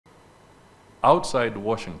outside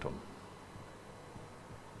Washington,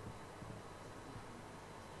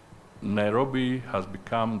 Nairobi has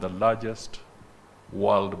become the largest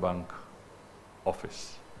World Bank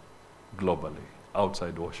office globally,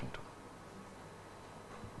 outside Washington.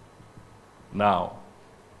 Now,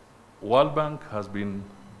 World Bank has been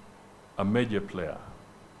a major player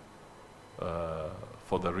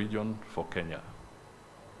for the region, for Kenya.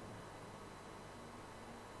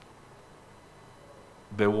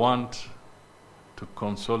 They want to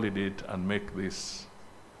consolidate and make this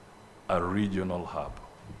a regional hub.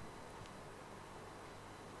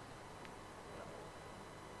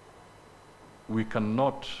 We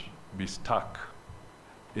cannot be stuck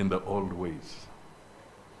in the old ways.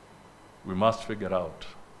 We must figure out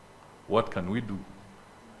what can we do,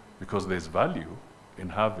 because there's value in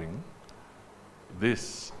having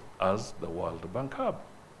this as the World Bank hub.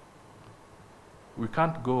 We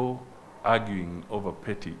can't go arguing over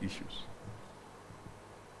petty issues.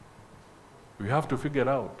 We have to figure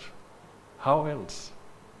out how else,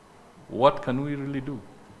 what can we really do?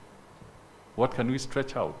 What can we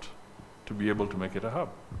stretch out to be able to make it a hub?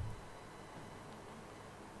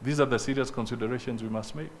 These are the serious considerations we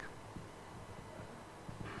must make.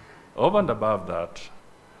 Over and above that,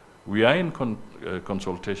 we are in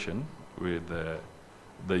consultation with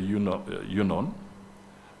the UNON,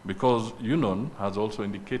 because UNON has also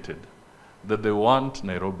indicated that they want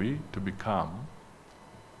Nairobi to become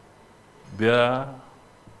their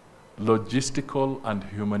logistical and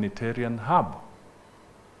humanitarian hub.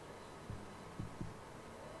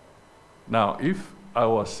 Now, if I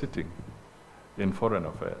was sitting in Foreign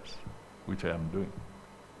Affairs, which I am doing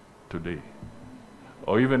today,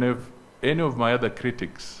 or even if any of my other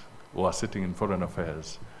critics were sitting in Foreign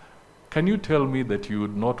Affairs, can you tell me that you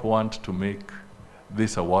would not want to make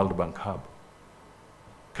this a World Bank hub?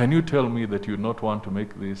 Can you tell me that you would not want to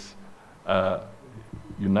make this a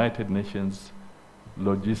United Nations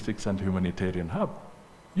logistics and humanitarian hub?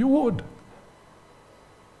 You would.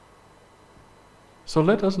 So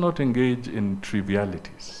let us not engage in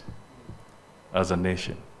trivialities as a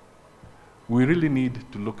nation. We really need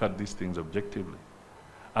to look at these things objectively.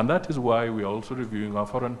 And that is why we are also reviewing our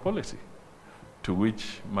foreign policy, to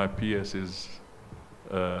which my PS is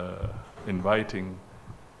inviting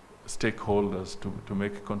stakeholders to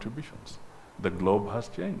make contributions. The globe has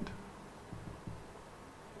changed.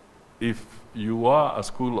 If you are a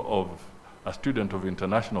student of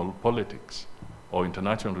international politics or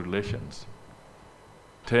international relations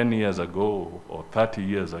 10 years ago or 30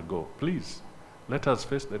 years ago, please, let us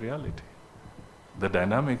face the reality. The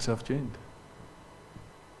dynamics have changed.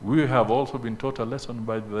 We have also been taught a lesson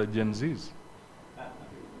by the Gen Zs.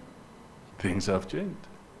 Things have changed.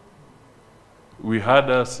 We had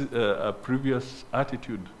a previous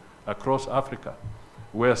attitude across Africa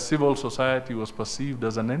where civil society was perceived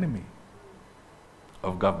as an enemy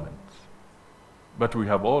of governments. But we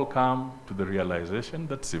have all come to the realization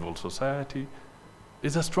that civil society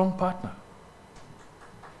is a strong partner.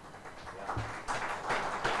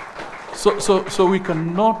 So we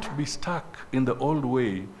cannot be stuck in the old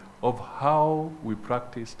way of how we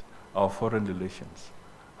practiced our foreign relations,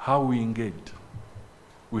 how we engaged.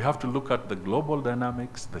 We have to look at the global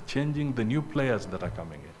dynamics, the new players that are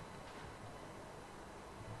coming in.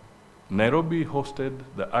 Nairobi hosted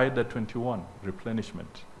the IDA 21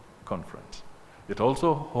 replenishment conference. It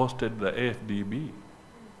also hosted the AFDB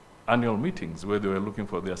annual meetings where they were looking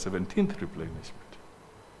for their 17th replenishment.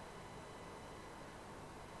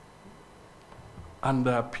 And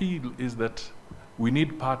the appeal is that we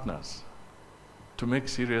need partners to make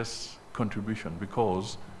serious contribution,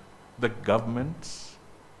 because the governments,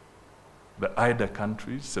 the IDA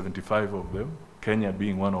countries, 75 of them, Kenya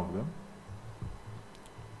being one of them,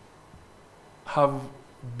 have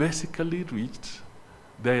basically reached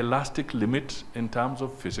the elastic limit in terms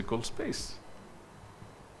of physical space.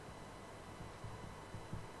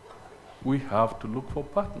 We have to look for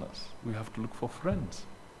partners. We have to look for friends.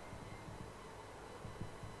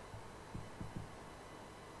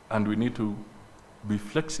 And we need to be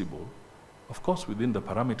flexible, of course, within the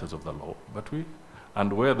parameters of the law,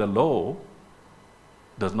 and where the law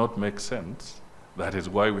does not make sense, that is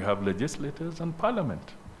why we have legislators and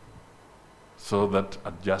parliament, so that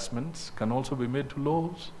adjustments can also be made to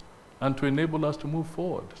laws and to enable us to move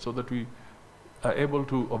forward so that we are able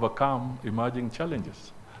to overcome emerging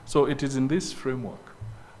challenges. So it is in this framework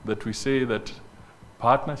that we say that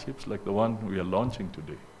partnerships like the one we are launching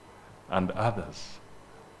today and others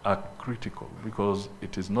are critical, because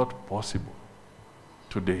it is not possible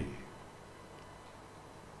today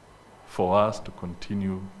for us to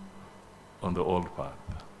continue on the old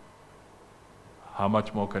path. How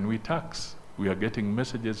much more can we tax we are getting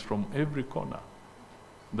messages from every corner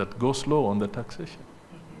that go slow on the taxation.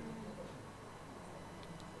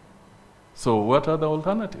 So what are the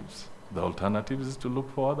alternatives? The alternative is to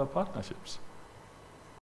look for other partnerships.